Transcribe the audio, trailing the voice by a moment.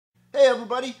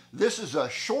everybody, this is a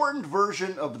shortened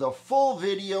version of the full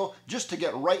video just to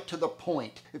get right to the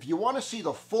point. If you want to see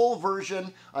the full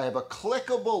version, I have a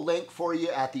clickable link for you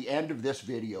at the end of this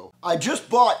video. I just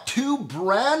bought two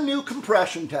brand new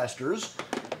compression testers.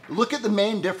 Look at the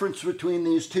main difference between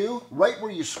these two. Right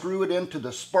where you screw it into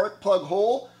the spark plug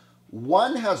hole,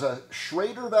 one has a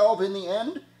Schrader valve in the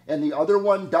end and the other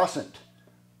one doesn't.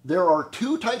 There are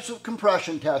two types of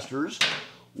compression testers.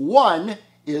 One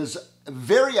is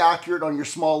very accurate on your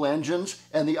small engines,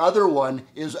 and the other one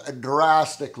is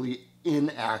drastically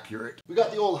inaccurate. We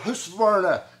got the old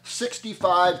Husqvarna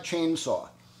 65 chainsaw.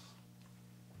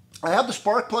 I have the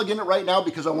spark plug in it right now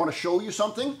because I want to show you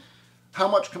something, how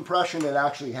much compression it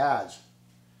actually has.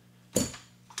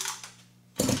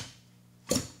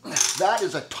 That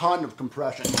is a ton of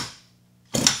compression.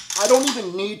 I don't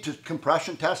even need to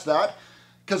compression test that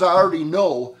because I already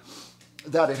know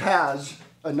that it has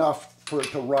enough for it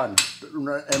to run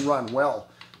and run well.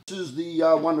 This is the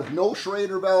one with no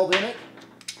Schrader valve in it,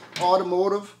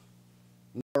 automotive.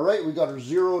 All right, we got her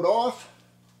zeroed off.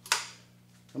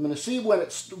 I'm going to see when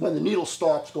the needle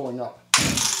stops going up.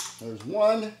 There's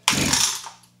 1,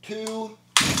 2,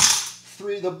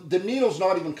 3. The needle's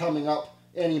not even coming up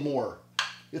anymore.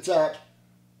 It's at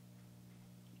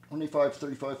 25,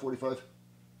 35, 45,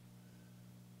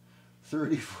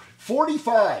 30,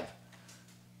 45.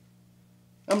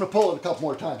 I'm going to pull it a couple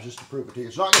more times just to prove it to you.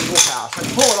 It's not going to go past. I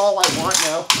can pull it all I want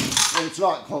now, and it's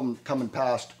not coming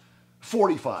past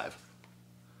 45.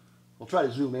 We'll try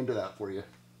to zoom into that for you.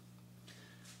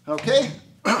 Okay.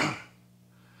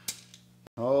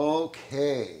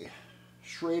 Okay.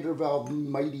 Schrader valve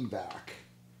mighty vac.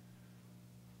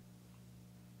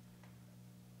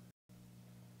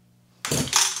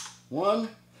 One,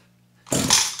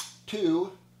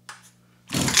 2,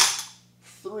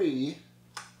 3,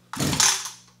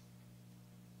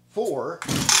 4,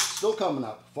 still coming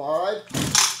up. 5,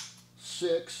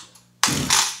 6,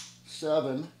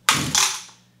 7,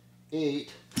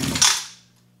 8.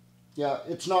 Yeah,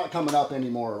 it's not coming up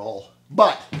anymore at all.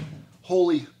 But,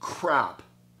 holy crap.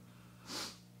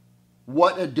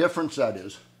 What a difference that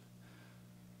is.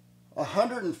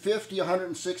 150,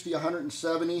 160,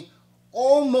 170,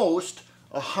 almost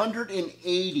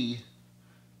 180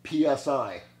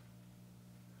 PSI.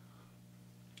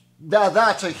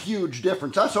 That's a huge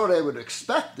difference. That's what I would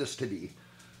expect this to be.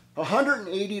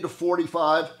 180 to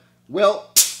 45.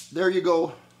 Well, there you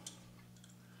go.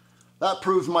 That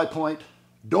proves my point.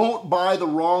 Don't buy the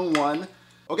wrong one.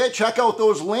 Okay, check out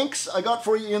those links I got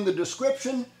for you in the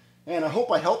description. And I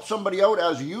hope I helped somebody out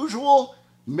as usual,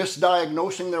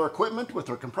 misdiagnosing their equipment with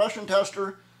their compression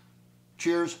tester.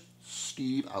 Cheers,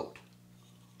 Steve out.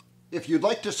 If you'd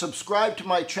like to subscribe to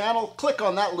my channel, click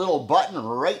on that little button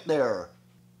right there.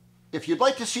 If you'd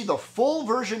like to see the full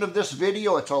version of this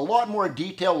video, it's a lot more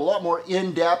detailed, a lot more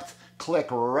in-depth, click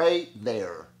right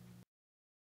there.